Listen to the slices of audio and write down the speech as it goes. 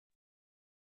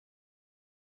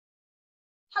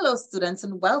Hello, students,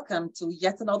 and welcome to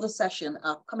yet another session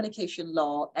of Communication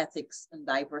Law, Ethics, and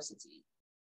Diversity.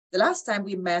 The last time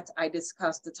we met, I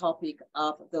discussed the topic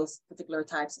of those particular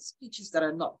types of speeches that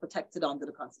are not protected under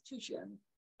the Constitution.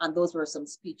 And those were some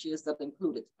speeches that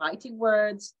included fighting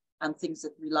words and things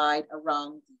that relied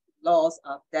around the laws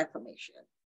of defamation.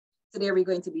 Today, we're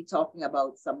going to be talking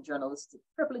about some journalistic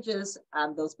privileges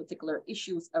and those particular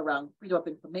issues around freedom of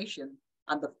information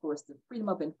and, of course, the Freedom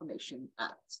of Information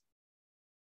Act.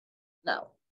 Now,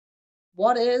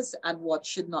 what is and what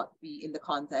should not be in the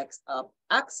context of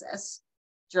access,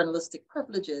 journalistic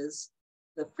privileges,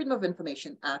 the Freedom of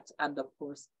Information Act, and of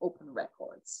course, open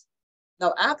records.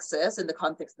 Now, access in the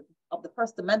context of the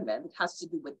First Amendment, it has to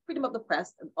do with freedom of the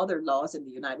press and other laws in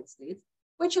the United States,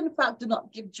 which in fact do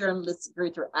not give journalists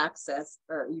greater access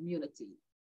or immunity.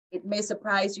 It may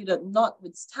surprise you that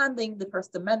notwithstanding the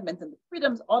First Amendment and the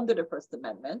freedoms under the First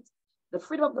Amendment, the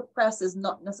freedom of the press is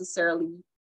not necessarily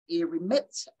a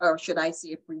remit, or should I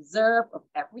say a preserve of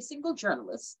every single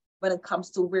journalist when it comes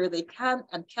to where they can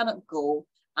and cannot go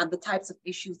and the types of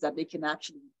issues that they can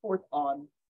actually report on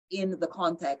in the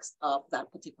context of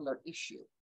that particular issue.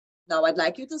 Now, I'd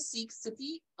like you to seek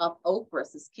City of Oak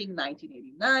versus King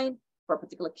 1989 for a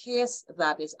particular case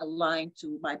that is aligned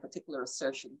to my particular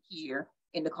assertion here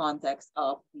in the context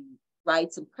of the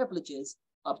rights and privileges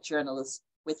of journalists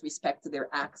with respect to their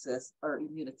access or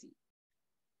immunity.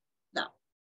 Now,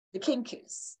 the King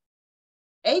case.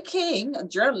 A King, a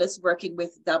journalist working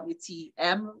with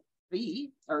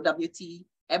WTMV or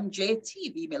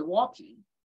WTMJ-TV Milwaukee,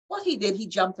 what he did, he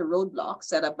jumped a roadblock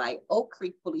set up by Oak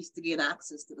Creek Police to gain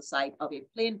access to the site of a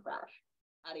plane crash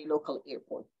at a local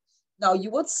airport. Now,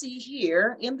 you would see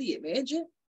here in the image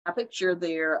a picture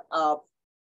there of,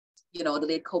 the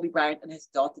late Kobe Bryant and his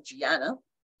daughter Gianna.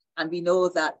 And we know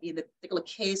that in the particular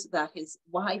case that his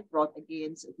wife brought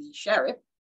against the sheriff,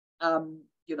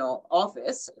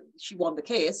 office, she won the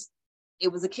case.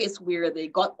 It was a case where they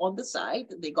got on the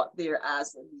site, they got there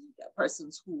as the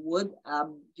persons who would,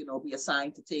 be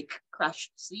assigned to take crash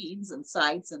scenes and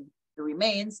sites and the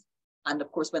remains. And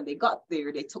of course, when they got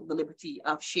there, they took the liberty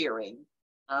of sharing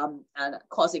and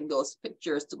causing those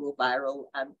pictures to go viral.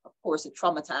 And of course, it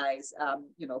traumatized,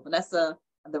 Vanessa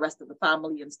and the rest of the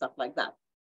family and stuff like that.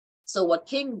 So what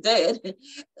King did,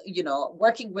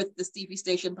 working with this TV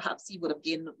station, perhaps he would have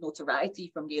gained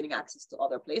notoriety from gaining access to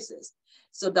other places.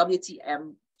 So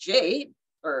WTMJ,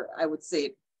 or I would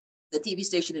say the TV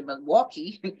station in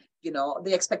Milwaukee,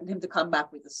 they expected him to come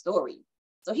back with a story.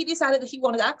 So he decided that he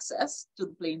wanted access to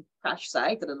the plane crash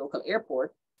site at a local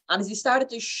airport. And as he started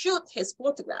to shoot his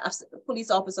photographs, the police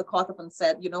officer caught up and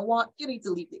said, you know what, you need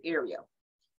to leave the area.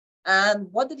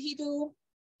 And what did he do?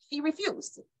 He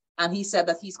refused. And he said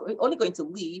that he's only going to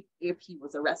leave if he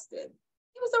was arrested.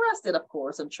 He was arrested, of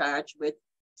course, and charged with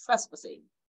trespassing.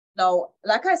 Now,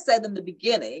 like I said in the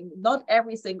beginning, not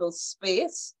every single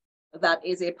space that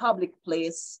is a public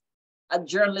place, a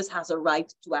journalist has a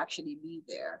right to actually be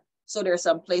there. So there are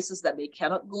some places that they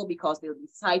cannot go because they'll be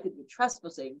cited with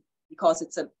trespassing because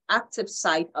it's an active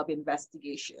site of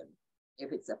investigation.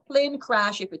 If it's a plane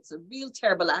crash, if it's a real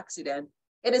terrible accident,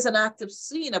 it is an active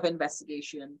scene of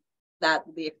investigation that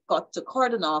they've got to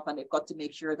cordon off, and they've got to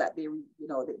make sure that they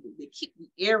keep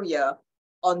the area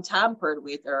untampered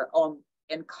with or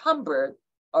unencumbered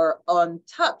or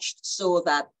untouched, so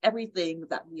that everything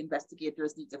that the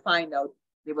investigators need to find out,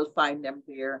 they will find them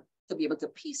there to be able to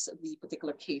piece the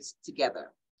particular case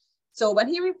together. So when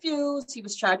he refused, he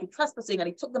was charged with trespassing, and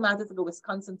he took the matter to the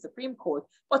Wisconsin Supreme Court,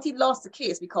 but he lost the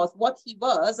case because what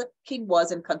King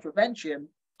was in contravention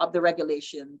of the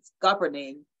regulations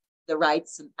governing the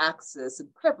rights and access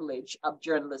and privilege of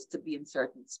journalists to be in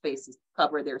certain spaces to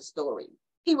cover their story.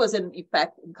 He was in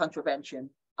effect in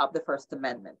contravention of the First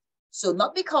Amendment. So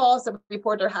not because the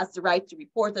reporter has the right to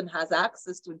report and has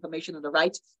access to information and the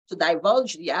right to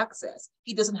divulge the access,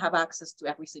 he doesn't have access to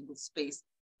every single space,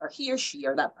 or he or she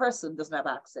or that person doesn't have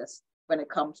access when it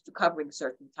comes to covering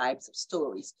certain types of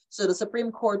stories. So the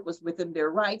Supreme Court was within their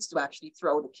rights to actually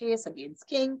throw the case against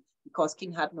King because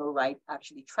King had no right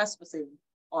actually trespassing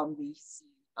on the scene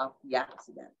of the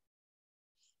accident.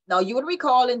 Now, you would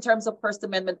recall in terms of First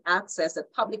Amendment access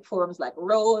that public forums like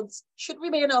roads should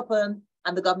remain open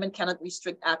and the government cannot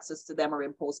restrict access to them or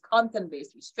impose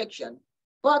content-based restriction.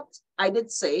 But I did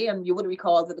say, and you would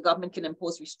recall that the government can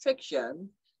impose restriction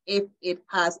if it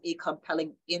has a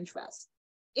compelling interest.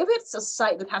 If it's a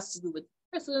site that has to do with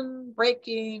prison,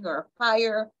 breaking, or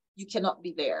fire, you cannot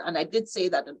be there. And I did say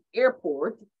that an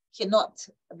airport cannot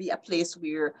be a place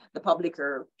where the public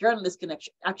or journalists can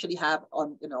actually have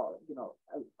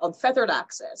unfettered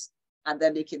access. And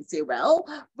then they can say, well,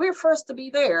 we're first to be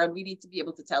there and we need to be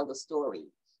able to tell the story.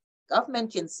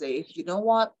 government can say, you know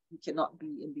what, you cannot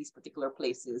be in these particular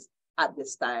places at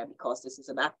this time because this is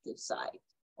an active site,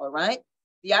 all right?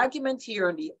 The argument here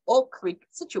in the Oak Creek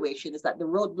situation is that the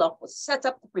roadblock was set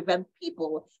up to prevent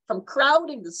people from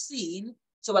crowding the scene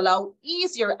to allow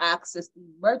easier access to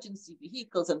emergency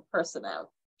vehicles and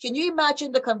personnel. Can you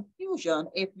imagine the confusion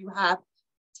if you have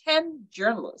 10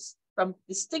 journalists from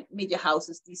distinct media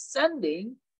houses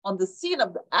descending on the scene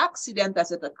of the accident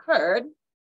as it occurred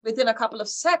within a couple of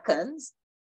seconds,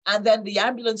 and then the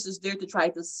ambulance is there to try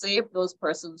to save those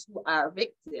persons who are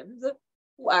victims,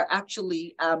 who are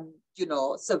actually,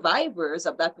 survivors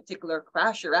of that particular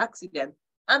crash or accident,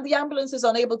 and the ambulance is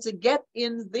unable to get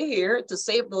in there to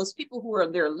save those people who are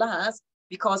on their last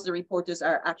because the reporters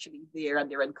are actually there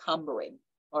and they're encumbering,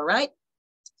 all right?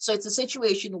 So it's a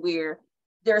situation where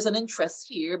there's an interest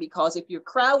here because if you're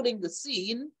crowding the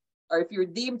scene or if you're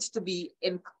deemed to be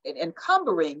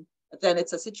encumbering, then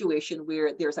it's a situation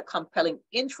where there's a compelling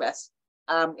interest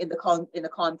in the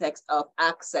context of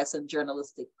access and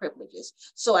journalistic privileges.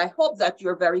 So I hope that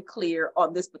you're very clear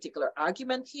on this particular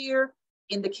argument here.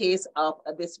 In the case of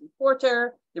this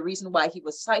reporter, the reason why he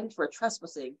was cited for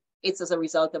trespassing, it's as a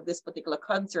result of this particular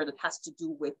concern that has to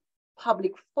do with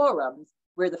public forums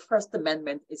where the First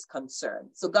Amendment is concerned.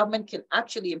 So government can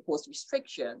actually impose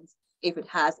restrictions if it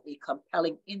has a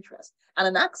compelling interest. And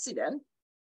an accident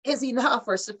is enough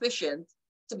or sufficient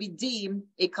to be deemed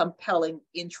a compelling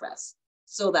interest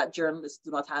so that journalists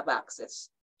do not have access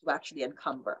to actually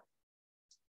encumber.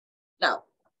 Now,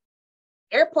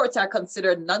 airports are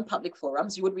considered non-public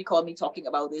forums. You would recall me talking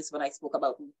about this when I spoke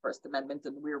about the First Amendment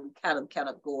and where we can and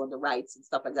cannot go on the rights and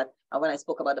stuff like that. And when I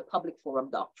spoke about the public forum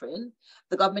doctrine,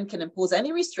 the government can impose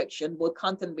any restriction, both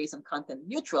content-based and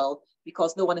content-neutral,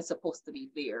 because no one is supposed to be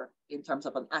there in terms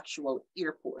of an actual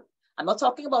airport. I'm not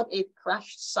talking about a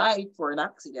crash site for an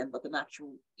accident, but an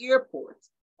actual airport,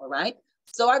 all right?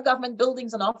 So our government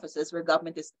buildings and offices where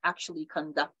government is actually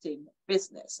conducting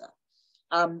business.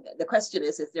 The question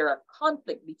is there a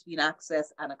conflict between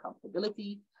access and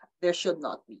accountability? There should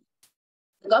not be.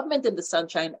 The government in the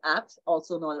Sunshine Act,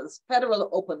 also known as Federal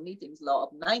Open Meetings Law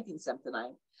of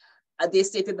 1979, they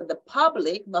stated that the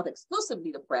public, not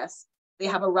exclusively the press, they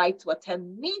have a right to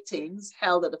attend meetings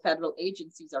held at the federal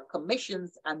agencies or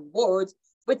commissions and boards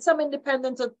with some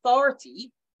independent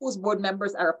authority whose board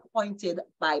members are appointed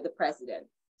by the president.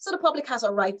 So the public has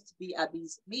a right to be at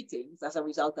these meetings as a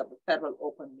result of the Federal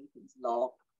Open Meetings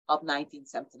Law of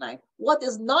 1979. What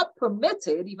is not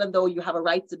permitted, even though you have a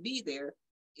right to be there,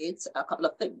 it's a couple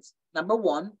of things. Number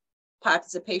one,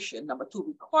 participation. Number two,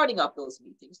 recording of those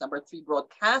meetings. Number three,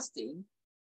 broadcasting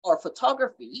or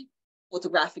photography,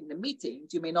 photographing the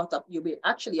meetings. You may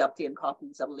actually obtain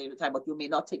copies at a later time, but you may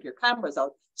not take your cameras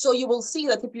out. So you will see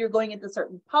that if you're going into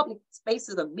certain public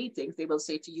spaces and meetings, they will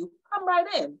say to you, come right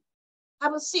in,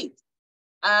 have a seat.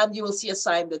 And you will see a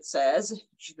sign that says,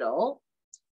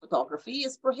 photography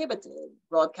is prohibited,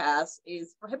 broadcast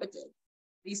is prohibited.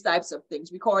 These types of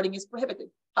things, recording is prohibited.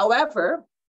 However,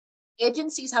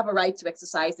 agencies have a right to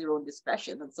exercise their own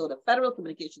discretion. And so the Federal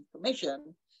Communications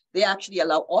Commission, they actually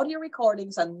allow audio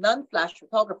recordings and non-flash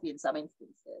photography in some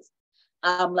instances.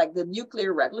 Like the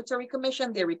Nuclear Regulatory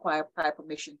Commission, they require prior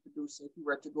permission to do so. If you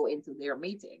were to go into their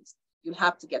meetings, you'll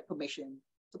have to get permission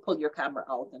to pull your camera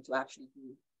out and to actually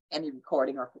do any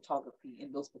recording or photography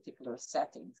in those particular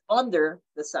settings under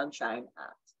the Sunshine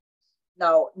Act.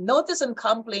 Now, notice and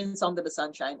complaints under the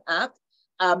Sunshine Act,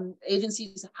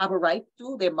 agencies have a right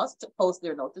to, they must post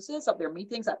their notices of their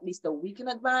meetings at least a week in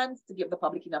advance to give the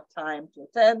public enough time to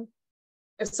attend.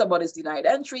 If someone is denied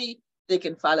entry, they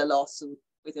can file a lawsuit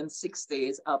within 6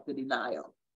 days of the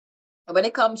denial. And when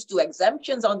it comes to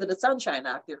exemptions under the Sunshine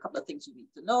Act, there are a couple of things you need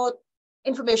to note.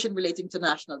 Information relating to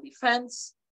national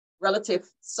defense, relative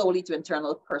solely to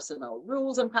internal personnel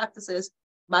rules and practices,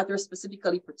 matters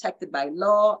specifically protected by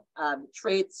law,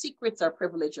 trade secrets or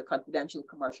privileged or confidential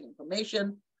commercial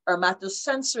information, or matters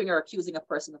censoring or accusing a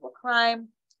person of a crime.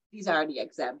 These are the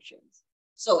exemptions.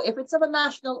 So if it's of a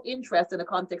national interest in the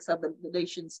context of the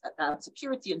nation's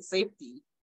security and safety,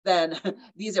 then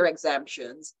these are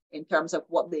exemptions in terms of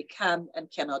what they can and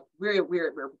cannot, where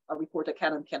a reporter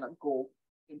can and cannot go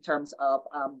in terms of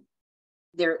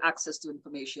their access to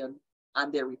information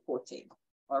and their reporting,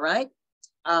 all right?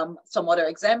 Some other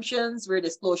exemptions where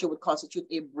disclosure would constitute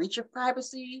a breach of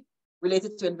privacy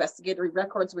related to investigatory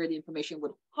records where the information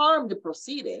would harm the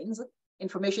proceedings,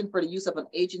 information for the use of an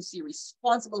agency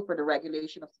responsible for the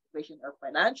regulation of situation or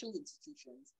financial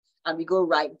institutions, and we go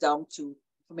right down to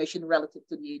information relative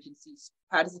to the agency's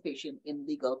participation in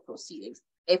legal proceedings.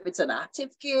 If it's an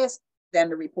active case, then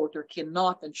the reporter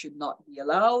cannot and should not be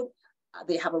allowed.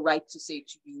 They have a right to say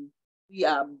to you,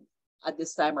 at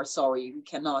this time are sorry, we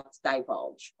cannot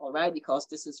divulge, all right, because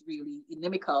this is really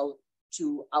inimical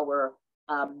to our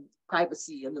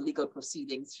privacy and the legal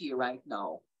proceedings here right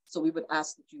now. So we would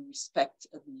ask that you respect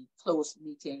the closed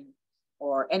meeting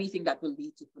or anything that will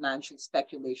lead to financial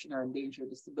speculation or endanger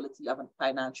the stability of a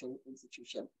financial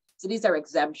institution. So these are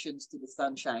exemptions to the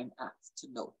Sunshine Act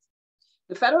to note.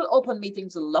 The Federal Open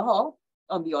Meetings Law,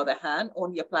 on the other hand,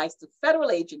 only applies to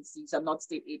federal agencies and not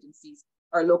state agencies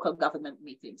or local government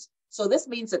meetings. So this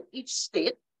means that each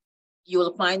state, you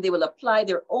will find they will apply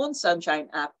their own Sunshine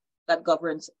Act that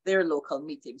governs their local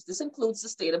meetings. This includes the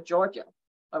state of Georgia,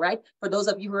 all right? For those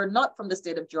of you who are not from the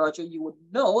state of Georgia, you would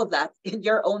know that in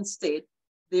your own state,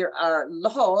 there are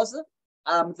laws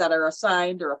that are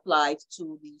assigned or applied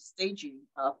to the staging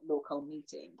of local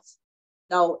meetings.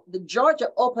 Now, the Georgia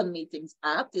Open Meetings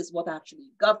Act is what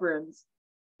actually governs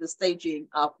the staging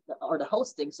of, or the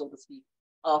hosting, so to speak,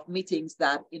 of meetings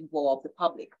that involve the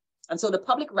public. And so the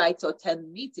public right to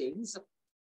attend meetings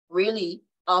really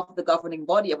of the governing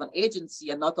body of an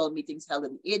agency, and not all meetings held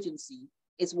in the agency,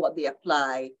 is what they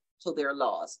apply to their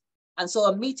laws. And so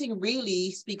a meeting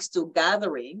really speaks to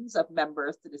gatherings of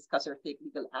members to discuss or take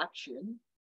legal action,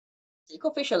 take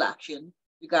official action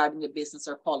regarding the business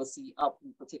or policy of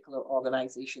a particular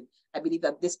organization. I believe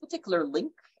that this particular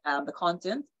link, the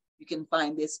content, you can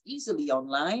find this easily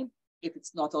online if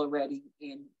it's not already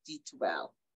in D2L.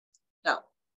 Now,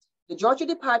 the Georgia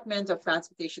Department of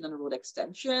Transportation and Road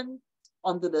Extension,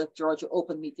 under the Georgia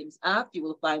Open Meetings Act, you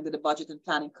will find that the Budget and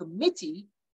Planning Committee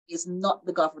is not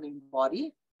the governing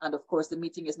body. And of course, the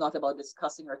meeting is not about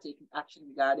discussing or taking action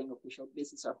regarding official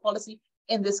business or policy.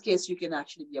 In this case, you can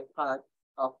actually be a part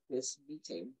of this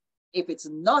meeting if it's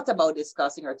not about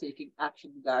discussing or taking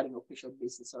action regarding official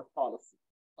business or policy.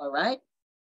 All right.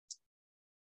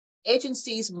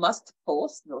 Agencies must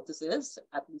post notices,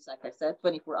 at least, like I said,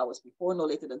 24 hours before, no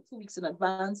later than 2 weeks in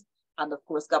advance. And of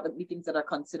course, government meetings that are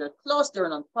considered closed or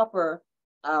improper,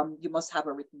 you must have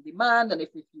a written demand. And if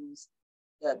refused,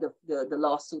 the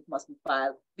lawsuit must be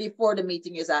filed before the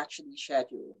meeting is actually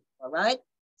scheduled. All right.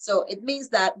 So it means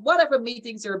that whatever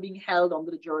meetings are being held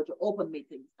under the Georgia Open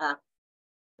Meetings Act,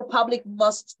 the public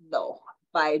must know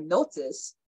by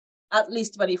notice at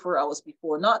least 24 hours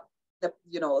before, not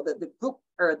the group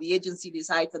or the agency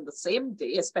decides on the same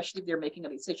day, especially if they're making a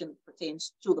decision that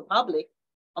pertains to the public,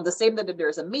 on the same day that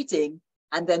there's a meeting,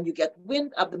 and then you get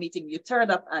wind of the meeting, you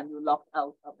turn up and you're locked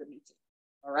out of the meeting.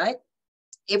 All right.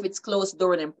 If it's closed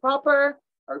during improper,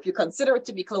 or if you consider it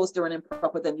to be closed during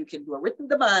improper, then you can do a written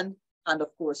demand. And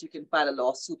of course, you can file a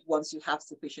lawsuit once you have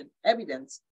sufficient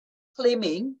evidence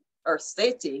claiming or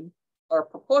stating or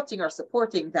purporting or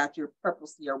supporting that you're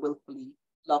purposely or willfully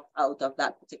locked out of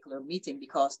that particular meeting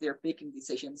because they're making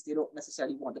decisions they don't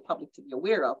necessarily want the public to be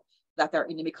aware of that are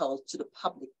inimical to the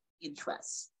public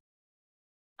interest.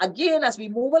 Again, as we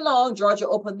move along, Georgia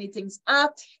Open Meetings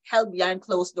Act, held behind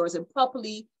closed doors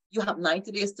improperly, you have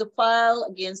 90 days to file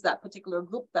against that particular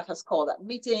group that has called that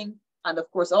meeting. And of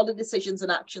course, all the decisions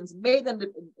and actions made in that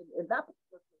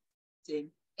particular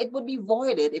meeting, it would be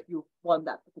voided if you won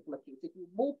that particular case. If you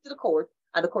move to the court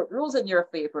and the court rules in your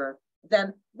favor,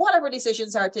 then whatever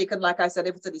decisions are taken, like I said,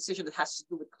 if it's a decision that has to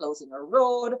do with closing a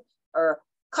road or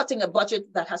cutting a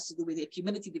budget that has to do with a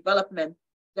community development,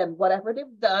 then whatever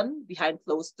they've done behind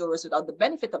closed doors without the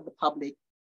benefit of the public,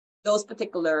 those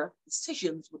particular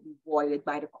decisions would be voided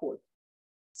by the court.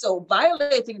 So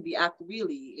violating the act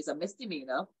really is a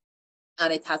misdemeanor,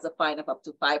 and it has a fine of up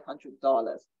to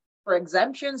 $500. For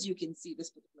exemptions, you can see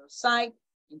this particular site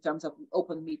in terms of the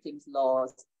open meetings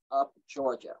laws of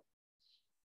Georgia.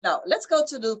 Now, let's go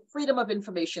to the Freedom of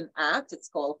Information Act. It's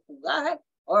called FOIA,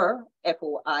 or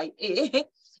FOIA,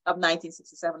 of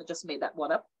 1967. I just made that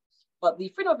one up. But the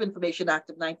Freedom of Information Act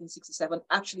of 1967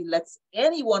 actually lets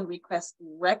anyone request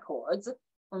records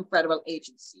from federal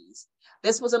agencies.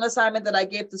 This was an assignment that I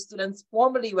gave to students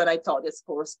formerly when I taught this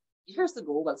course years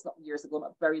ago. Well, it's not years ago,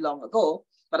 not very long ago,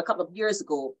 but a couple of years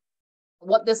ago.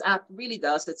 What this act really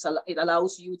does, it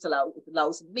allows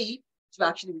me to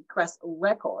actually request a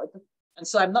record. And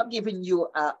so I'm not giving you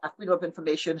a Freedom of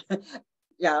Information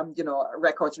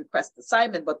records request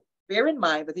assignment, but bear in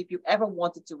mind that if you ever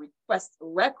wanted to request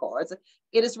records,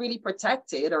 it is really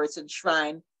protected, or it's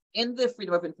enshrined in the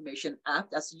Freedom of Information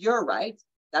Act as your right,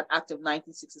 that Act of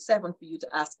 1967, for you to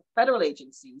ask federal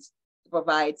agencies to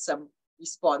provide some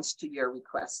response to your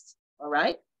request. All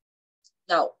right.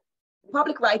 Now, the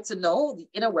public right to know the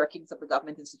inner workings of the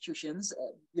government institutions,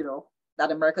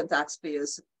 that American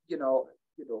taxpayers,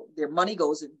 their money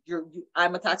goes in.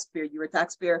 I'm a taxpayer, you're a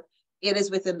taxpayer. It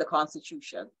is within the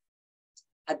Constitution.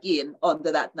 Again,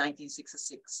 under that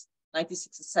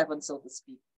 1967, so to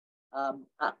speak,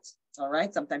 Act. All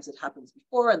right, sometimes it happens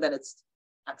before and then it's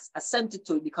assented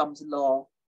to, it becomes law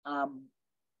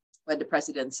when the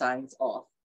president signs off.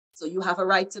 So you have a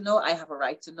right to know, I have a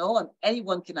right to know, and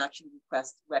anyone can actually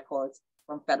request records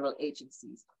from federal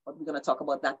agencies. But we're going to talk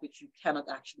about that, which you cannot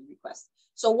actually request.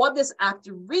 So what this act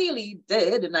really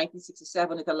did in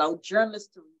 1967, it allowed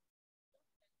journalists to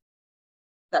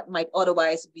that might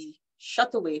otherwise be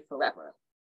shut away forever.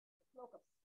 It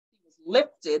was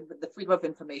lifted with the Freedom of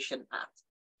Information Act.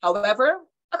 However,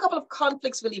 a couple of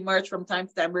conflicts will emerge from time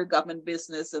to time where government,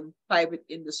 business, and private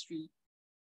industry,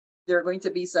 there are going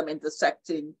to be some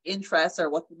intersecting interests or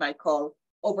what we might call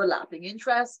overlapping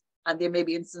interests. And there may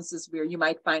be instances where you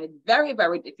might find it very,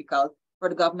 very difficult for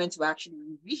the government to actually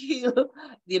reveal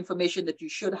the information that you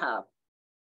should have.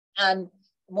 And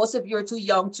most of you are too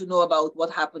young to know about what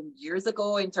happened years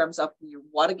ago in terms of the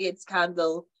Watergate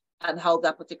scandal and how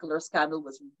that particular scandal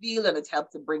was revealed, and it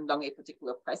helped to bring down a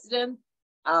particular president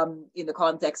in the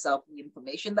context of the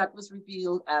information that was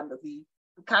revealed and the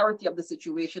precarity of the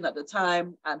situation at the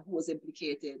time and who was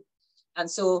implicated. And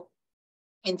so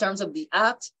in terms of the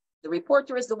act, the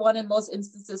reporter is the one in most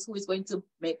instances who is going to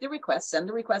make the request, send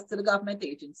the request to the government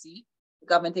agency. The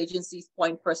government agency's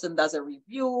point person does a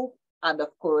review, and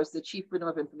of course, the Chief Freedom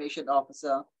of Information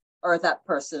Officer or that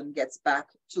person gets back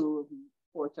to the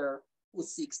reporter who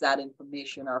seeks that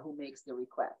information or who makes the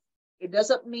request. It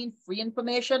doesn't mean free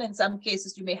information. In some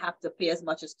cases, you may have to pay as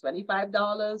much as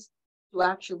 $25 to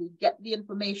actually get the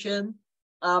information.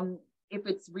 If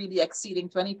it's really exceeding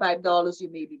 $25,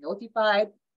 you may be notified,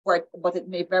 but it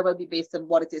may very well be based on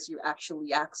what it is you're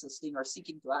actually accessing or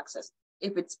seeking to access.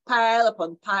 If it's pile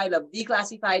upon pile of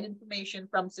declassified information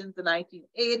from since the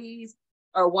 1980s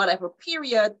or whatever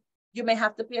period, you may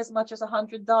have to pay as much as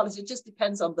 $100. It just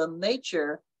depends on the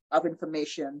nature of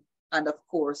information and, of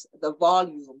course, the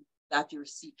volume that you're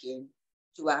seeking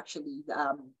to actually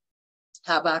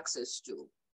have access to.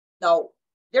 Now,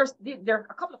 there are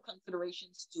a couple of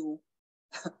considerations to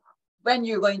when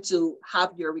you're going to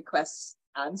have your requests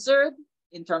answered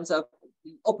in terms of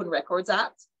the Open Records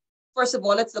Act. First of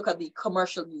all, let's look at the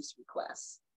commercial use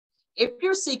request. If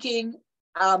you're seeking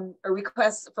a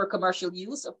request for commercial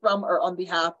use from or on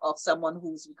behalf of someone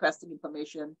who's requesting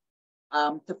information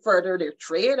to further their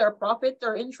trade or profit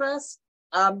or interest,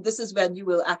 this is when you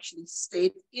will actually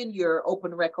state in your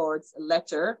open records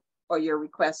letter or your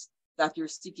request that you're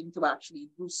seeking to actually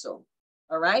do so.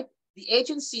 All right. The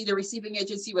agency, the receiving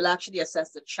agency, will actually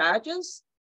assess the charges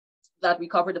that we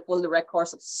cover the full direct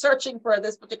course of searching for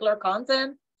this particular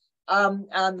content,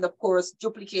 and of course,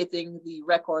 duplicating the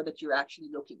record that you're actually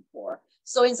looking for.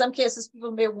 So in some cases,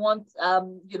 people may want,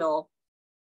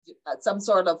 some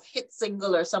sort of hit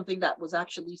single or something that was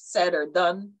actually said or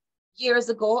done years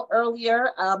ago,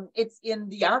 earlier. It's in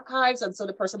the archives, and so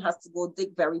the person has to go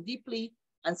dig very deeply,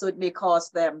 and so it may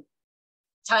cost them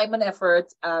time and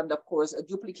effort, and of course,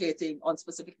 duplicating on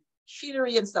specific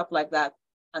machinery and stuff like that.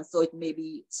 And so it may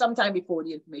be sometime before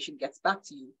the information gets back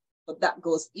to you, but that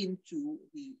goes into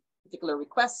the particular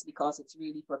request because it's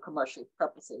really for commercial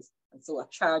purposes. And so a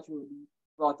charge will be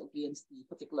brought against the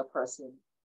particular person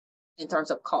in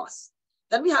terms of costs.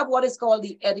 Then we have what is called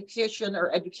the education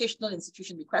or educational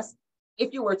institution request.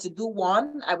 If you were to do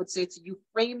one, I would say to you,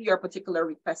 frame your particular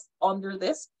request under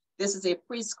this. This is a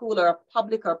preschool or a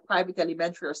public or private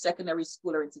elementary or secondary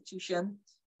school or institution,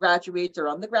 graduate or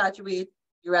undergraduate.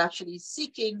 You're actually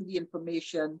seeking the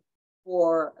information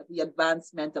for the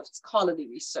advancement of scholarly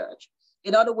research.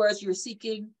 In other words, you're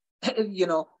seeking,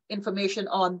 information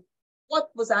on what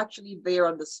was actually there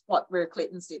on the spot where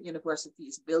Clayton State University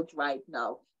is built right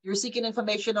now. You're seeking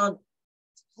information on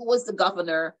who was the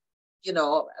governor,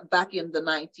 back in the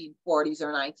 1940s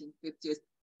or 1950s.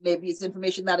 Maybe it's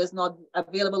information that is not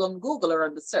available on Google or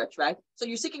on the search, right? So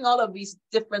you're seeking all of these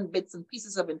different bits and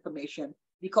pieces of information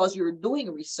because you're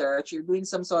doing research, you're doing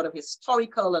some sort of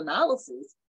historical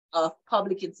analysis of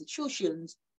public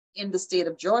institutions in the state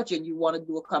of Georgia, and you want to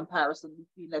do a comparison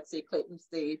between, let's say, Clayton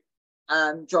State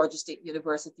and Georgia State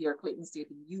University or Clayton State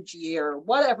and UGA or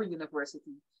whatever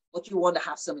university, but you want to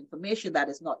have some information that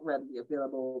is not readily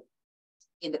available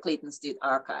in the Clayton State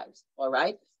archives, all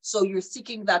right? So you're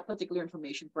seeking that particular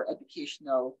information for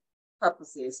educational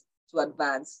purposes to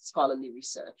advance scholarly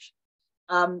research.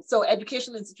 So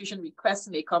educational institution requests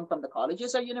may come from the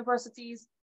colleges or universities,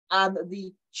 and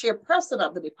the chairperson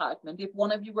of the department, if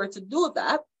one of you were to do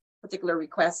that particular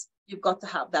request, you've got to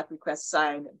have that request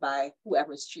signed by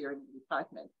whoever's chairing the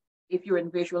department. If you're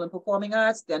in visual and performing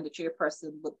arts, then the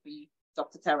chairperson would be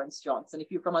Dr. Terrence Johnson.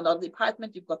 If you're from another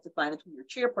department, you've got to find out who your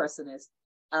chairperson is.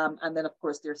 And then, of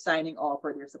course, they're signing off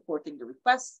or they're supporting the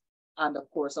request. And, of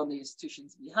course, on the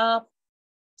institution's behalf.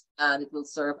 and it will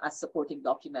serve as supporting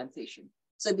documentation.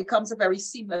 So it becomes a very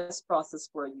seamless process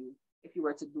for you if you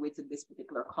were to do it in this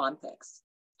particular context.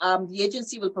 The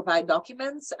agency will provide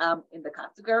documents in the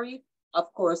category,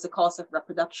 of course, the cost of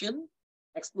reproduction,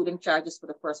 excluding charges for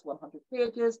the first 100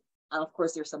 pages. And of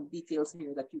course, there's some details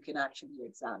here that you can actually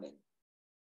examine.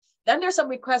 Then there's some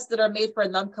requests that are made for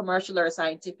non-commercial or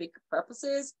scientific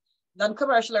purposes.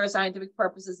 Non-commercial or scientific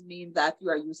purposes mean that you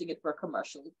are using it for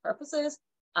commercial purposes.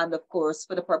 And of course,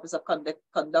 for the purpose of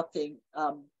conducting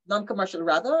non-commercial,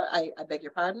 rather, I beg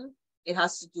your pardon, it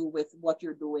has to do with what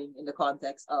you're doing in the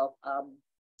context of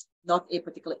not a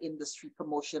particular industry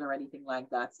promotion or anything like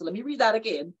that. So let me read that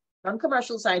again.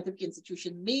 Non-commercial scientific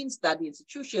institution means that the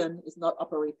institution is not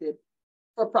operated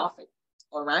for profit,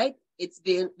 all right? It's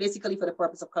basically for the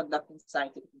purpose of conducting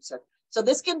scientific research. So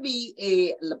this can be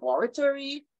a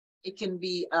laboratory, it can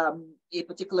be a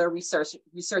particular research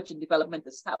and development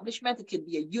establishment, it can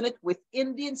be a unit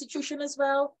within the institution as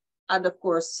well. And of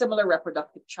course, similar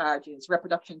reproduction charges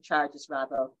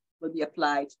rather, will be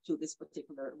applied to this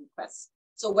particular request.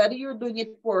 So whether you're doing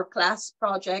it for a class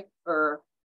project or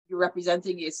you're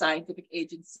representing a scientific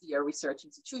agency or research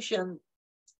institution,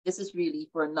 this is really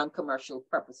for non-commercial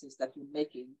purposes that you're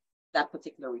making that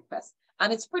particular request.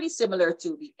 And it's pretty similar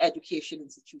to the education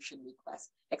institution request,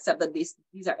 except that these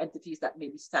are entities that may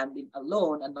be standing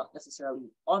alone and not necessarily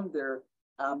under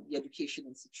the education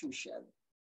institution.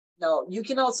 Now, you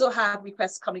can also have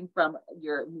requests coming from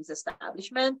your news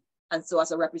establishment. And so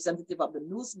as a representative of the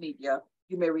news media,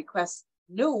 you may request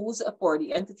news for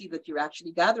the entity that you're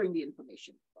actually gathering the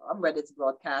information from, whether it's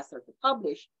broadcast or to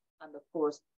publish. And of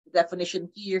course, the definition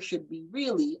here should be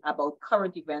really about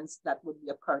current events that would be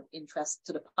of current interest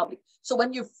to the public. So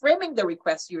when you're framing the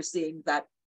request, you're saying that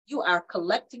you are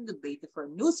collecting the data for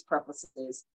news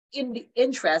purposes in the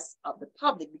interest of the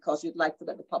public, because you'd like to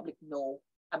let the public know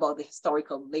about the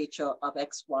historical nature of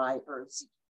X, Y, or Z.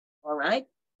 All right?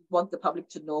 You want the public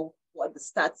to know what the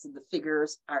stats and the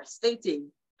figures are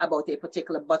stating about a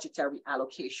particular budgetary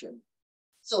allocation.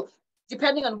 So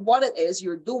depending on what it is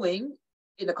you're doing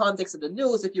in the context of the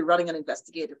news, if you're running an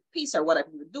investigative piece or whatever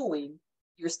you're doing,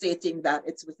 you're stating that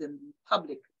it's within the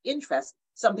public interest,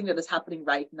 something that is happening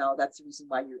right now. That's the reason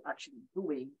why you're actually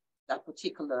doing that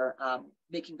particular,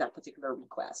 making that particular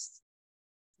request.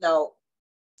 Now,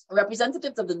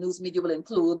 representatives of the news media will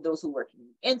include those who work in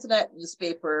the internet,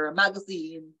 newspaper,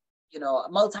 magazine,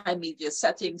 multimedia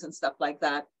settings and stuff like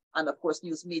that. And of course,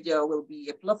 news media will be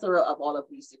a plethora of all of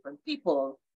these different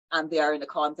people. And they are in the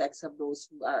context of those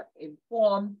who are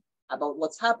informed about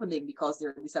what's happening because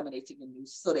they're disseminating the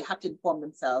news. So they have to inform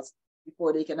themselves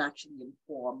before they can actually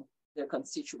inform their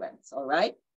constituents, all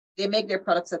right? They make their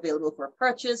products available for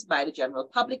purchase by the general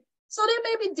public. So they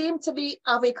may be deemed to be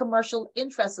of a commercial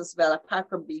interest as well, apart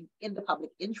from being in the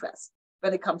public interest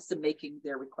when it comes to making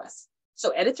their requests. So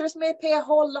editors may pay a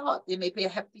whole lot. They may pay a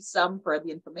hefty sum for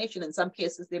the information. In some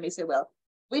cases, they may say, well,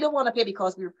 we don't want to pay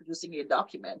because we're producing a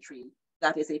documentary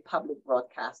that is a public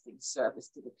broadcasting service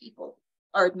to the people.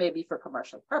 Or it may be for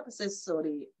commercial purposes, so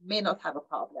they may not have a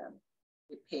problem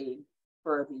with paying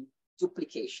for the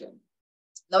duplication.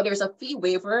 Now, there's a fee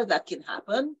waiver that can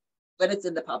happen. When it's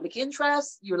in the public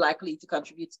interest, you're likely to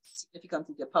contribute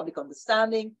significantly to public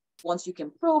understanding. Once you can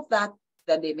prove that,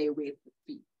 then they may waive the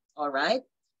fee, all right?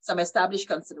 Some established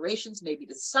considerations may be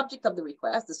the subject of the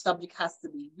request. The subject has to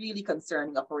be really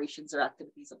concerning operations or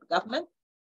activities of the government.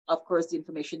 Of course, the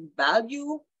information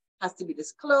value has to be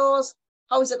disclosed.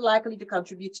 How is it likely to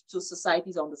contribute to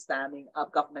society's understanding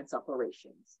of government's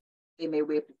operations? They may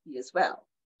waive the fee as well.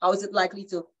 How is it likely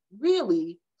to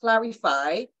really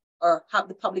clarify or have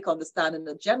the public understand in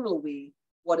a general way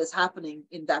what is happening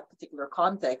in that particular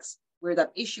context where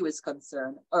that issue is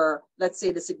concerned, or let's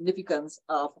say the significance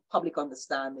of public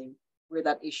understanding where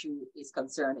that issue is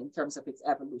concerned in terms of its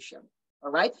evolution,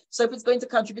 all right? So if it's going to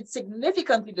contribute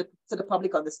significantly to the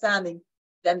public understanding,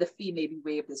 then the fee may be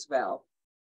waived as well.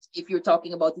 If you're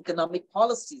talking about economic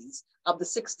policies of the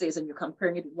 60s and you're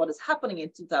comparing it with what is happening in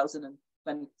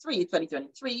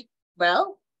 2023,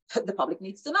 well, the public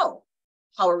needs to know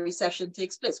how a recession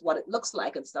takes place, what it looks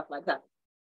like and stuff like that.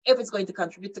 If it's going to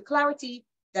contribute to clarity,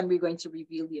 then we're going to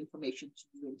reveal the information to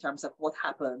you in terms of what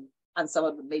happened and some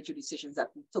of the major decisions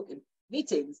that we took in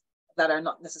meetings that are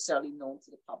not necessarily known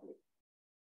to the public.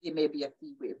 There may be a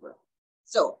fee waiver.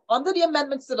 So under the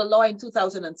amendments to the law in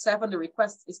 2007, the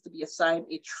request is to be assigned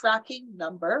a tracking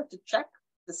number to check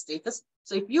the status.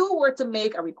 So if you were to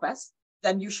make a request,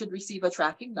 then you should receive a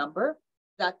tracking number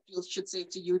that should say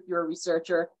to you, if you're a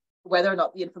researcher, whether or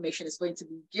not the information is going to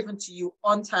be given to you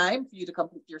on time for you to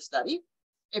complete your study.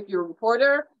 If you're a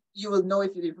reporter, you will know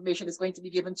if the information is going to be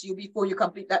given to you before you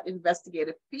complete that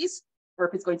investigative piece, or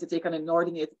if it's going to take an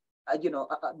inordinate,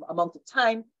 amount of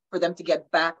time for them to get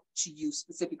back to you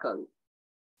specifically.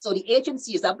 So the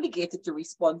agency is obligated to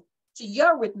respond to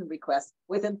your written request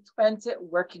within 20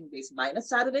 working days, minus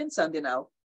Saturday and Sunday now,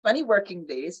 20 working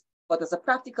days. But as a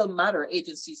practical matter,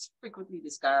 agencies frequently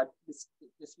disregard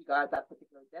that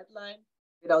particular deadline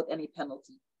without any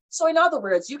penalty. So in other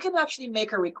words, you can actually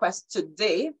make a request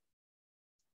today,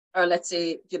 or let's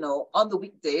say, on the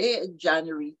weekday,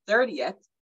 January 30th,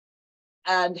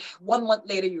 and 1 month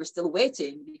later, you're still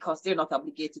waiting because they're not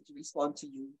obligated to respond to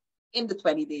you in the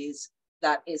 20 days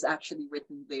that is actually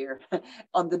written there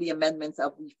under the amendments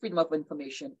of the Freedom of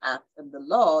Information Act and the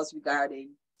laws regarding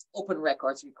open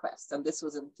records requests. And this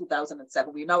was in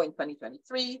 2007. We're now in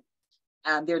 2023,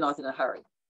 and they're not in a hurry.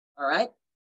 All right.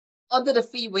 Under the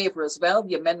fee waiver as well,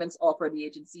 the amendments offer the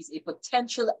agencies a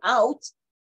potential out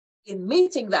in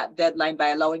meeting that deadline by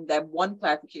allowing them one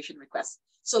clarification request.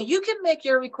 So you can make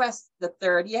your request the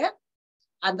 30th,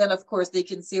 and then of course they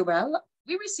can say, well,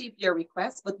 we received your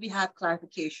request, but we have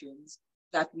clarifications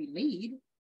that we need.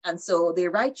 And so they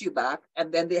write you back,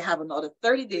 and then they have another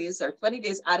 30 days or 20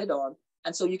 days added on.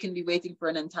 And so you can be waiting for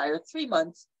an entire 3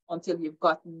 months until you've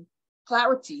gotten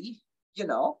clarity,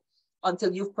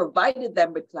 until you've provided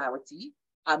them with clarity.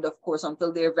 And of course,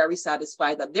 until they're very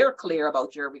satisfied that they're clear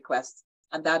about your request.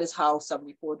 And that is how some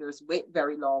reporters wait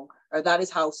very long, or that is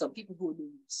how some people who do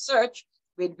research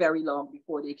wait very long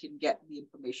before they can get the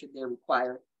information they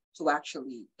require to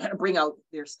actually bring out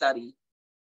their study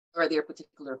or their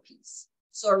particular piece.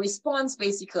 So a response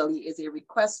basically is a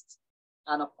request.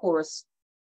 And of course,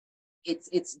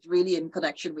 it's really in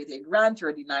connection with a grant or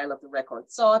a denial of the record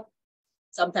sought.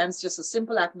 Sometimes just a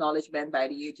simple acknowledgement by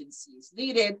the agency is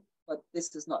needed, but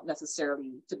this is not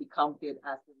necessarily to be counted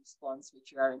as the response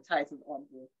which you are entitled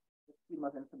under the Freedom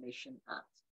of Information Act.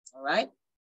 All right.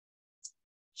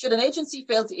 Should an agency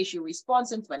fail to issue a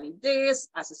response in 20 days,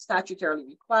 as is statutorily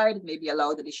required, it may be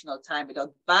allowed additional time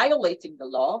without violating the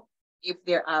law if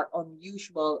there are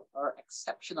unusual or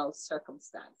exceptional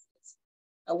circumstances.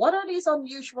 Now, what are these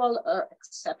unusual or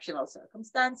exceptional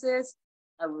circumstances?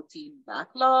 A routine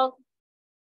backlog.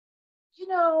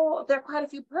 There are quite a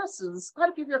few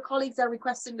of your colleagues are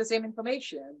requesting the same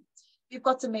information. We've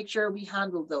got to make sure we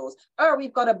handle those. Or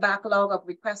we've got a backlog of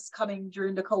requests coming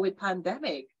during the COVID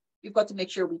pandemic. We've got to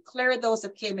make sure we clear those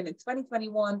that came in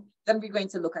 2021. Then we're going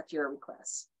to look at your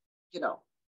requests.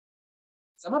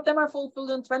 Some of them are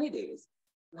fulfilled in 20 days.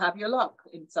 You have your luck.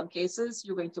 In some cases,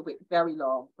 you're going to wait very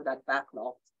long for that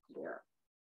backlog to clear.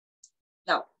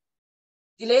 Now,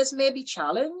 delays may be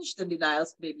challenged and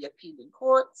denials may be appealed in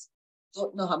courts.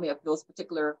 Don't know how many of those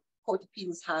particular court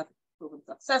appeals have proven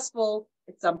successful.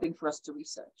 It's something for us to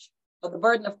research. But the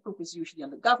burden of proof is usually on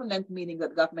the government, meaning that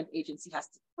the government agency has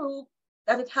to prove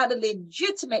that it had a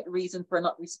legitimate reason for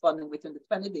not responding within the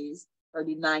 20 days or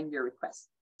denying your request.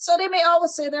 So they may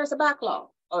always say there's a backlog,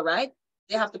 all right?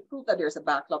 They have to prove that there's a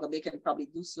backlog, and they can probably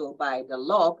do so by the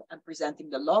log and presenting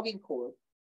the logging code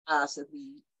as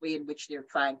the way in which they're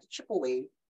trying to chip away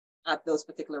at those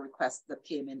particular requests that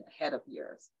came in ahead of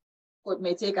yours. Court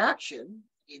may take action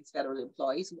against federal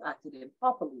employees who acted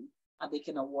improperly, and they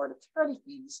can award attorney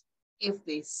fees if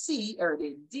they see or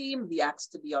they deem the acts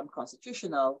to be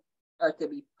unconstitutional or to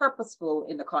be purposeful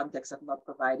in the context of not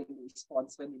providing a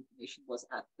response when information was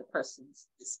at the person's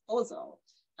disposal,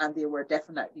 and they were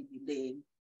definitely delaying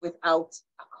without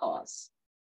a cause.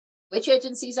 Which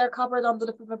agencies are covered under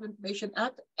the Freedom of Information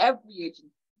Act? Every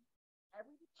agency,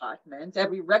 every department,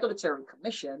 every regulatory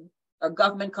commission, or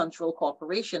government control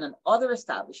corporation and other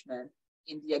establishment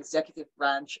in the executive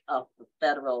branch of the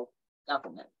federal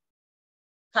government.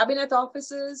 Cabinet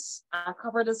offices are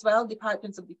covered as well.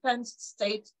 Departments of Defense,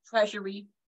 State, Treasury,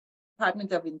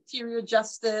 Department of Interior,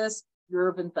 Justice,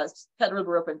 Federal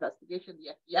Bureau of Investigation,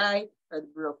 the FBI, or the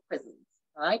Bureau of Prisons.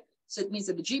 All right. So it means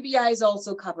that the GBI is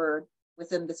also covered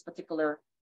within this particular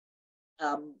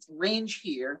range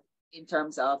here in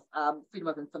terms of Freedom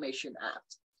of Information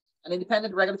Act. And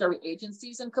independent regulatory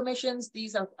agencies and commissions,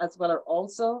 these are as well are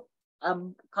also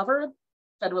covered.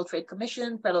 Federal Trade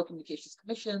Commission, Federal Communications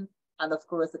Commission, and of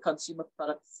course the Consumer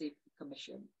Product Safety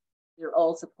Commission. They're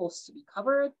all supposed to be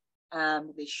covered,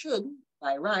 and they should,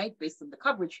 by right, based on the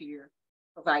coverage here,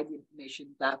 provide the information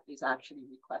that is actually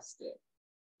requested.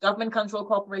 Government control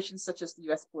corporations such as the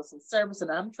U.S. Postal Service and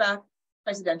Amtrak,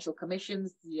 presidential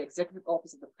commissions, the Executive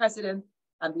Office of the President,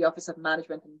 and the Office of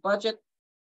Management and Budget,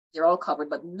 they're all covered,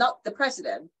 but not the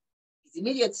President, his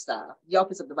immediate staff, the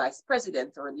Office of the Vice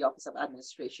President, or the Office of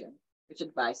Administration, which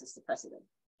advises the President.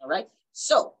 All right.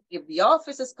 So if the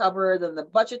office is covered and the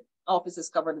budget office is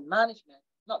covered in management,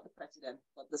 not the president.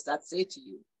 What does that say to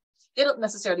you? They don't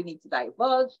necessarily need to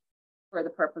divulge for the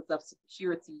purpose of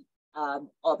security and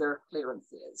other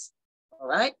clearances. All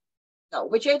right. Now,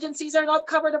 which agencies are not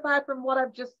covered apart from what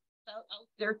I've just out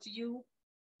there to you?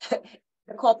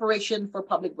 The Corporation for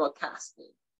Public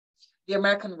Broadcasting, the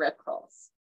American Red Cross.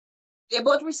 They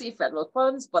both receive federal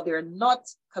funds, but they're not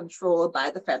controlled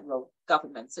by the federal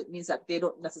government. So it means that they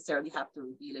don't necessarily have to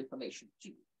reveal information to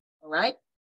you. All right?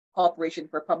 Corporation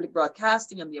for Public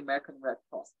Broadcasting and the American Red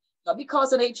Cross. Now,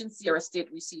 because an agency or a state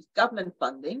receives government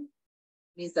funding,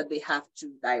 means that they have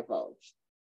to divulge.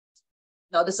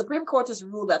 Now, the Supreme Court has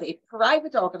ruled that a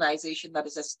private organization that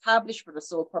is established for the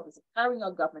sole purpose of carrying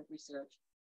out government research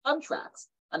contracts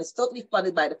and is totally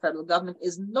funded by the federal government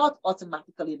is not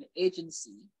automatically an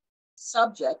agency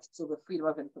subject to the Freedom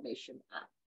of Information Act.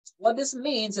 What this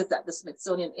means is that the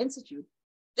Smithsonian Institute,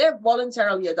 they've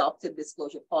voluntarily adopted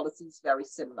disclosure policies very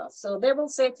similar. So they will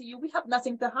say to you, we have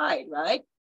nothing to hide, right?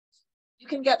 You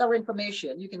can get our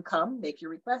information. You can come, make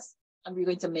your request, and we're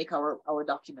going to make our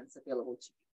documents available to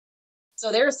you.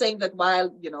 So they're saying that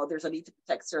while, you know, there's a need to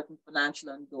protect certain financial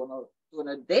and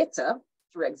donor data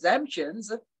through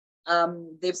exemptions,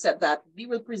 they've said that we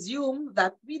will presume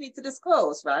that we need to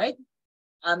disclose, right?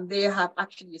 And they have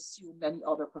actually assumed many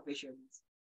other provisions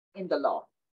in the law.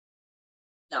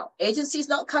 Now, agencies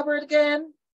not covered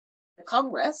again, the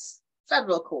Congress,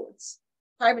 federal courts,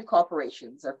 private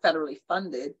corporations, or federally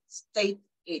funded state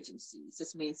agencies.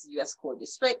 This means the U.S. Court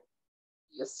District,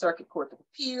 the U.S. Circuit Court of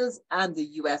Appeals, and the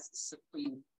U.S.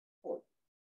 Supreme Court.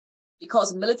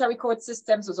 Because military court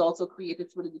systems was also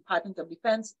created through the Department of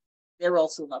Defense, they're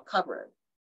also not covered.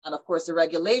 And of course, the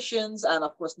regulations, and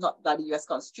of course, not by the U.S.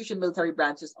 Constitution, military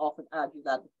branches often argue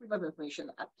that the Freedom of Information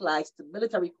applies to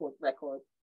military court records,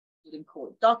 including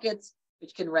court dockets,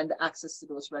 which can render access to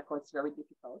those records very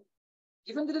difficult,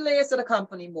 given the delays that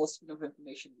accompany most Freedom of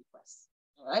Information requests.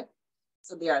 All right,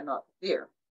 so they are not there.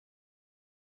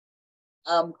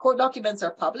 Court documents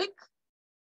are public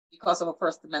because of a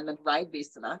First Amendment right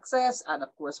based on access, and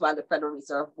of course, while the Federal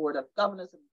Reserve Board of Governors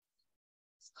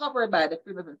is covered by the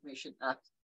Freedom of Information Act,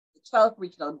 the 12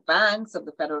 regional banks of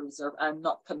the Federal Reserve are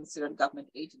not considered government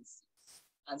agencies.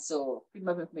 And so Freedom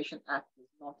of Information Act does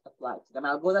not apply to them.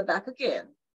 I'll go that back again.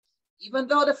 Even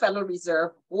though the Federal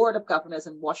Reserve Board of Governors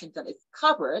in Washington is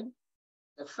covered,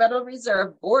 the Federal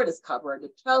Reserve Board is covered,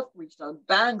 the 12 regional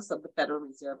banks of the Federal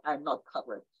Reserve are not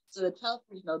covered. So the 12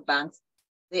 regional banks,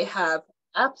 they have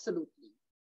absolutely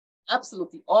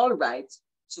all right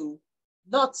to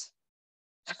not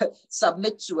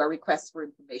submit to a request for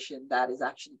information that is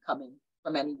actually coming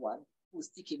from anyone who's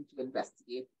seeking to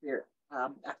investigate their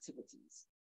activities.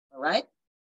 All right.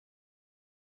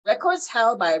 Records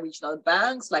held by regional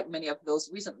banks, like many of those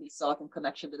recently sought in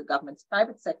connection with the government's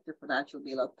private sector financial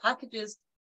bailout packages,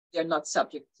 they're not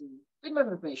subject to Freedom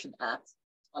of Information Act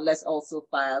unless also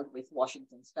filed with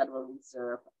Washington's Federal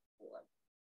Reserve Board.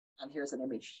 And here's an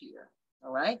image here.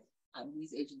 All right. And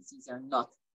these agencies are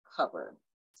not covered.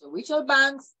 So regional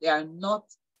banks, they are not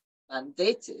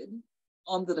mandated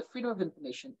under the Freedom of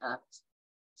Information Act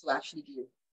to actually give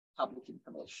public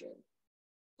information.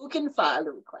 Who can file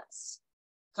a request?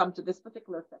 Come to this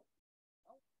particular thing.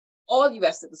 All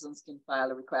U.S. citizens can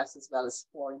file a request as well as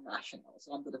foreign nationals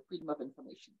under the Freedom of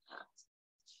Information Act.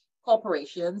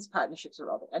 Corporations, partnerships,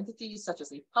 or other entities such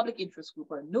as a public interest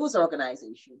group or a news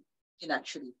organization can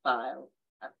actually file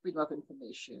a Freedom of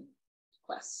Information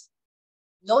request.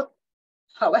 Note,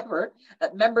 however,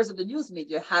 that members of the news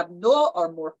media have no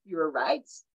or more fewer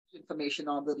rights to information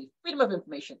under the Freedom of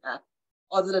Information Act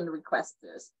other than the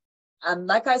requesters. And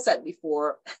like I said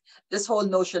before, this whole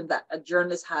notion that a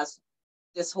journalist has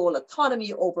this whole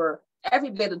autonomy over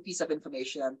every bit and piece of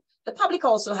information, the public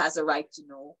also has a right to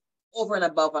know over and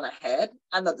above and ahead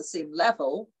and at the same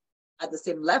level,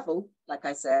 like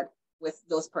I said, with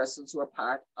those persons who are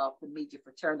part of the media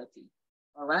fraternity.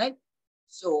 All right.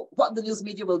 So what the news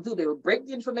media will do, they will break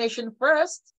the information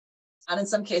first. And in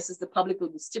some cases, the public will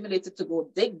be stimulated to go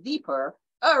dig deeper.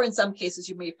 Or in some cases,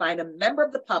 you may find a member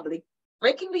of the public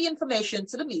breaking the information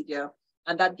to the media.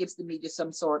 And that gives the media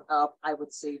some sort of, I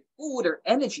would say, food or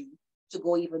energy to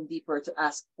go even deeper to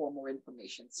ask for more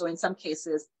information. So in some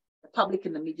cases, the public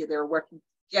and the media, they're working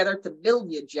together to build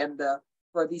the agenda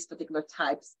for these particular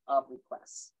types of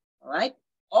requests. All right.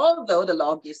 Although the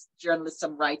law gives journalists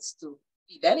some rights to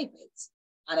fee benefits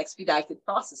and expedited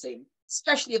processing,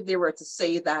 especially if they were to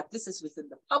say that this is within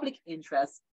the public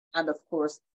interest and, of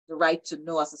course, the right to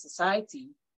know as a society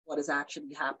what is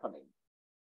actually happening.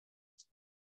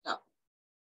 Now,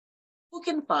 who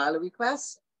can file a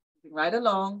request? Moving right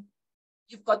along,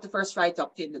 you've got the first right to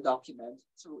obtain the document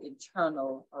through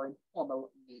internal or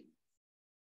informal means.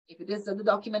 If it is that the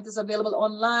document is available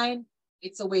online,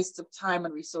 it's a waste of time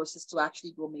and resources to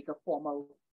actually go make a formal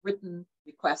written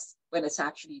request when it's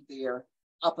actually there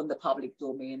up in the public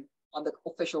domain on the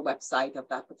official website of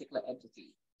that particular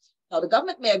entity. Now, the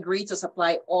government may agree to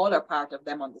supply all or part of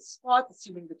them on the spot,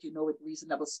 assuming that you know with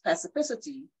reasonable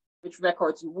specificity which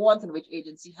records you want and which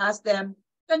agency has them.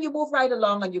 Then you move right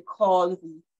along and you call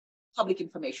the public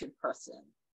information person.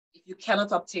 If you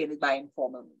cannot obtain it by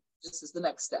informal means, this is the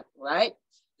next step, right?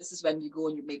 This is when you go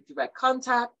and you make direct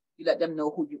contact. You let them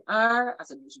know who you are as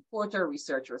a news reporter,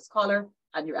 researcher, scholar,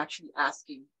 and you're actually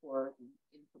asking for the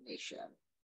information.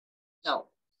 Now,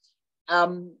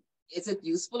 is it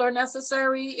useful or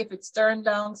necessary? If it's turned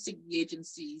down, seek the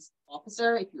agency's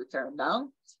officer if you're turned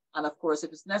down. And of course,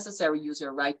 if it's necessary, use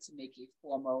your right to make a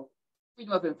formal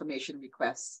freedom of information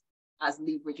request as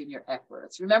leverage in your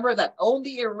efforts. Remember that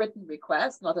only a written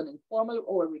request, not an informal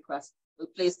oral request, will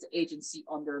place the agency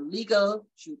under legal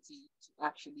duty to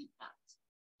actually act.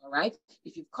 All right?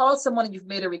 If you've called someone and you've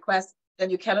made a request, then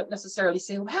you cannot necessarily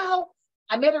say, well,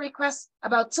 I made a request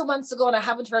about 2 months ago and I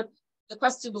haven't heard. The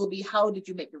question will be, how did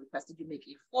you make the request? Did you make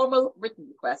a formal written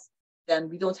request? Then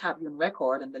we don't have you on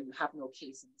record, and then you have no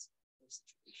case in this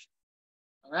situation.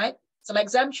 All right? Some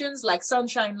exemptions, like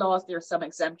sunshine laws, there are some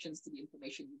exemptions to the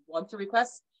information you want to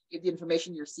request. If the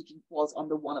information you're seeking falls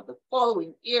under one of the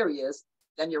following areas,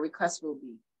 then your request will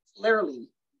be clearly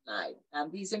denied. And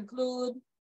these include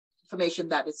information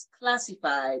that is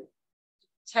classified to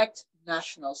protect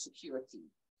national security.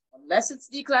 Unless it's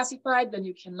declassified, then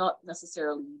you cannot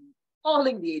necessarily be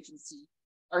calling the agency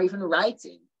or even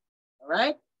writing. All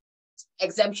right?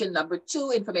 Exemption number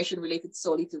 2, information related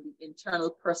solely to the internal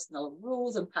personnel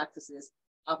rules and practices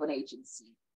of an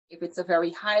agency. If it's a very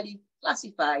highly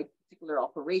classified particular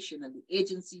operation and the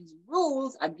agency's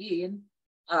rules, again,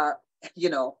 are,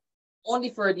 only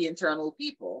for the internal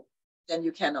people, then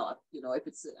you cannot. If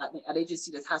it's an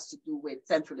agency that has to do with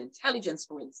central intelligence,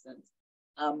 for instance,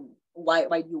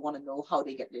 why do you want to know how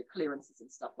they get their clearances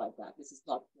and stuff like that? This is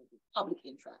not in the public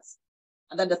interest.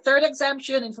 And then the third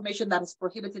exemption, information that is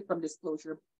prohibited from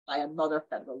disclosure by another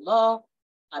federal law.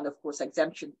 And of course,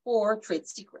 exemption 4, trade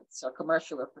secrets or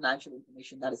commercial or financial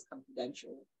information that is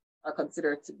confidential are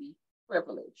considered to be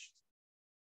privileged.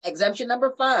 Exemption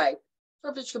number 5,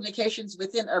 privileged communications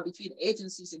within or between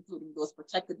agencies, including those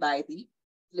protected by the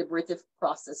deliberative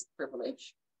process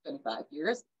privilege, 25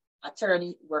 years,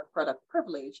 attorney work product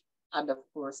privilege, and of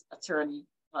course,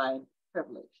 attorney-client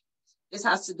privilege. This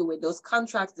has to do with those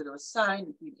contracts that are signed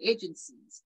between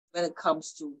agencies when it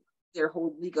comes to their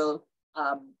whole legal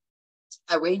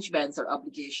arrangements or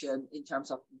obligation in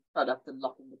terms of the product and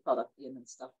locking the product in and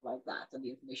stuff like that, and the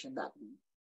information that the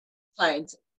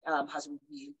client has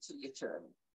revealed to the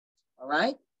attorney. All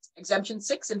right. Exemption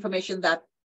 6, information that,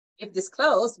 if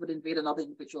disclosed, would invade another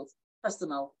individual's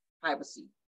personal privacy.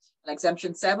 And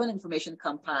exemption 7, information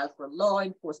compiled for law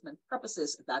enforcement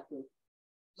purposes that will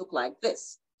look like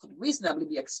this. Could reasonably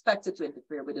be expected to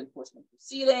interfere with enforcement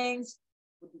proceedings,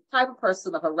 would be the type of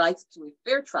person of a right to a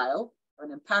fair trial or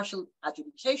an impartial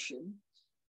adjudication.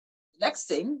 The next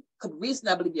thing, could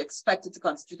reasonably be expected to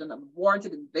constitute an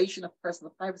unwarranted invasion of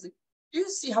personal privacy. Do you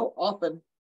see how often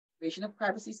invasion of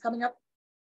privacy is coming up?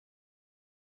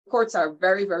 Courts are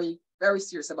very, very, very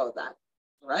serious about that,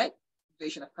 all right?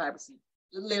 Invasion of privacy.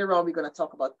 A little later on, we're going to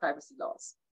talk about privacy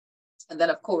laws. And then,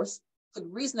 of course,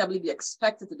 could reasonably be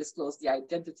expected to disclose the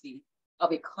identity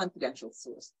of a confidential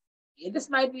source. And this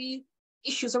might be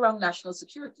issues around national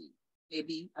security,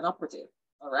 maybe an operative,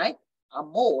 all right? A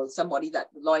mole, somebody that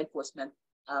the law enforcement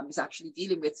is actually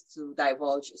dealing with to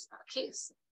divulge a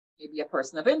case. Maybe a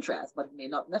person of interest, but it may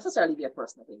not necessarily be a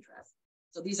person of interest.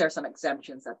 So these are some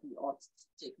exemptions that we ought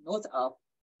to take note of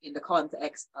in the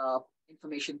context of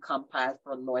information compiled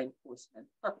for law enforcement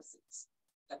purposes,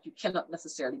 that you cannot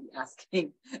necessarily be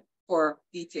asking for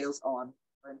details on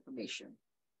or information.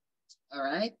 All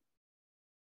right.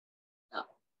 Now,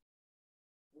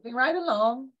 moving right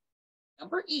along,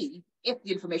 number E, if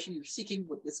the information you're seeking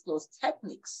would disclose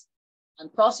techniques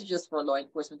and procedures for law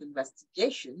enforcement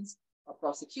investigations or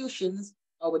prosecutions,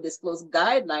 or would disclose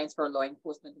guidelines for law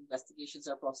enforcement investigations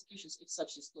or prosecutions, if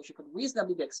such disclosure could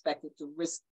reasonably be expected to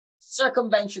risk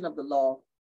circumvention of the law,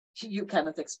 you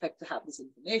cannot expect to have this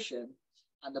information.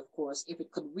 And of course, if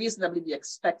it could reasonably be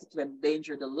expected to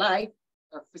endanger the life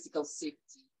or physical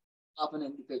safety of an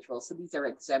individual. So these are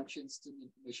exemptions to the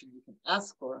information you can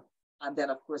ask for. And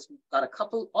then, of course, we've got a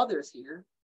couple others here,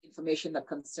 information that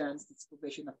concerns the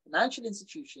supervision of financial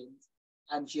institutions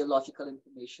and geological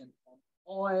information on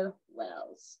oil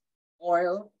wells,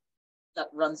 oil that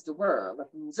runs the world, that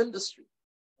rules industry,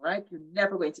 right? You're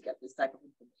never going to get this type of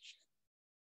information.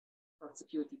 for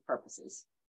security purposes.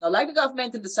 Now, like the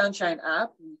Government in the Sunshine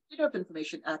Act, the Freedom of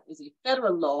Information Act is a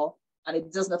federal law, and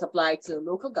it does not apply to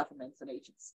local governments and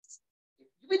agencies. If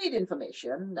we need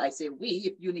information, I say we,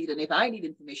 if you need, and if I need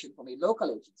information from a local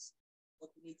agency,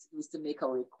 what we need to do is to make a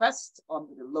request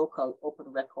under the local open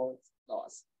records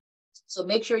laws. So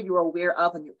make sure you're aware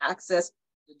of and you access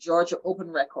the Georgia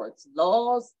Open Records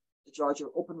laws, the Georgia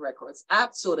Open Records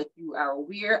Act, so that you are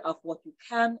aware of what you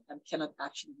can and cannot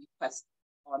actually request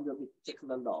under the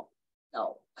particular law.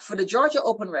 Now, for the Georgia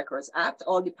Open Records Act,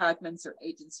 all departments or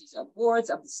agencies or boards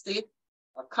of the state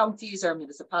or counties or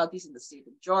municipalities in the state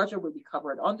of Georgia will be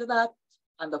covered under that.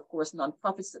 And of course,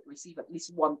 nonprofits that receive at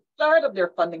least 1/3 of their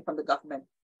funding from the government,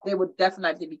 they would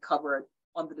definitely be covered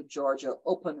under the Georgia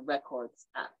Open Records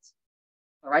Act.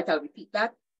 All right, I'll repeat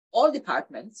that. All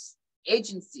departments,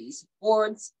 agencies,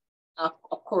 boards,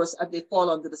 of course, if they fall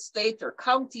under the state or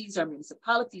counties or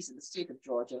municipalities in the state of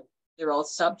Georgia, they're all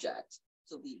subject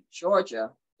to the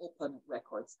Georgia Open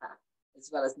Records Act, as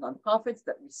well as nonprofits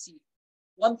that receive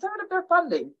 1/3 of their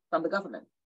funding from the government,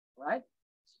 right?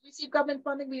 So if you receive government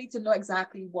funding, we need to know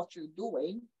exactly what you're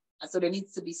doing. And so there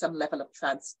needs to be some level of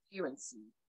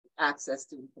transparency with access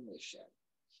to information.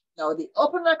 Now, the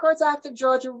Open Records Act of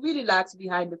Georgia really lags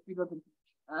behind the Freedom of Information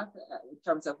Act in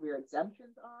terms of where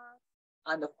exemptions are.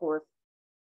 And of course,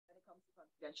 when it comes to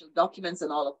confidential documents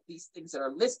and all of these things that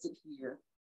are listed here,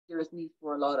 there is need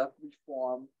for a lot of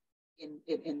reform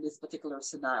in this particular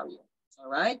scenario, all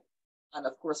right? And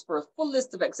of course, for a full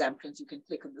list of exemptions, you can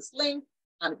click on this link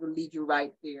and it will lead you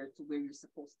right there to where you're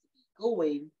supposed to be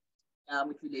going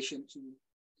with relation to the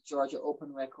Georgia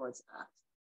Open Records Act.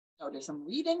 Now, there's some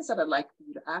readings that I'd like for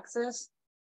you to access.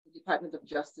 The Department of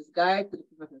Justice Guide to the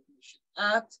Freedom of Information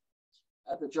Act,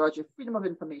 the Georgia Freedom of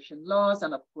Information Laws,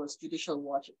 and of course, Judicial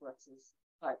Watch versus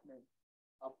Department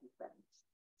of Defense.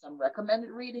 Some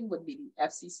recommended reading would be the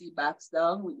FCC Backs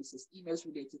Down, releases emails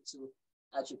related to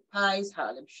Ajit Pai's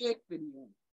Harlem Shake video.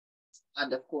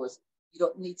 And of course, you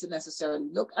don't need to necessarily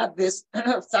look at this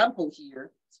sample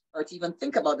here or to even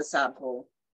think about the sample,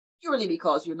 purely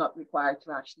because you're not required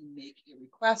to actually make a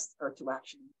request or to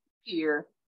actually prepare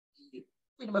the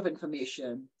Freedom of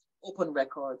Information Open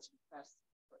Records request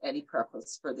for any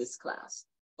purpose for this class.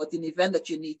 But in the event that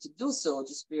you need to do so,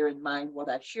 just bear in mind what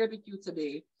I've shared with you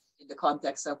today in the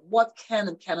context of what can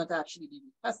and cannot actually be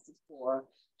requested for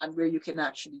and where you can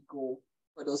actually go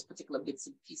for those particular bits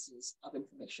and pieces of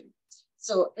information.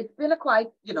 So it's been a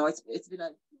quite, it's been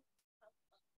a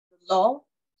law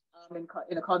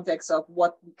in a context of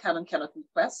what we can and cannot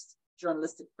request,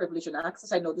 journalistic privilege and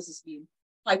access. I know this has been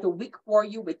quite a week for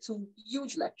you with 2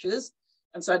 huge lectures.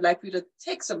 And so I'd like you to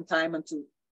take some time and to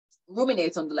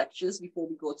ruminate on the lectures before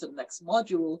we go to the next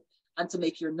module and to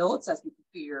make your notes as we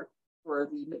prepare for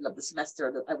the middle of the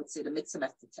semester, I would say the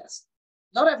mid-semester test.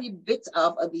 Not every bit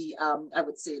of the, I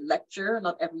would say, lecture,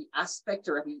 not every aspect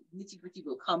or every nitty-gritty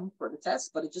will come for the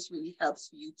test, but it just really helps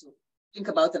for you to think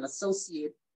about and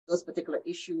associate those particular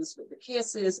issues with the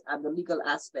cases and the legal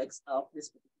aspects of this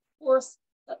particular course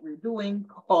that we're doing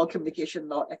called Communication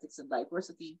Law, Ethics, and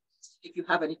Diversity. If you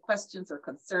have any questions or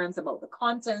concerns about the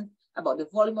content, about the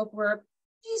volume of work,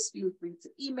 please feel free to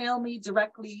email me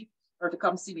directly or to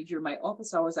come see me during my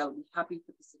office hours. I'll be happy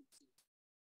to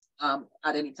facilitate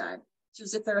at any time.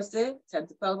 Tuesday, Thursday, 10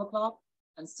 to 12 o'clock.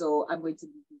 And so I'm going to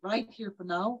be right here for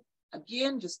now.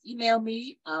 Again, just email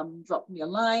me, drop me a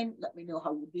line, let me know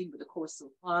how you're doing with the course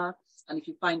so far. And if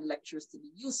you find the lectures to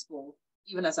be useful,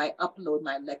 even as I upload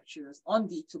my lectures on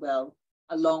D2L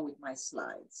along with my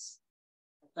slides.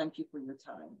 Thank you for your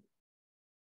time.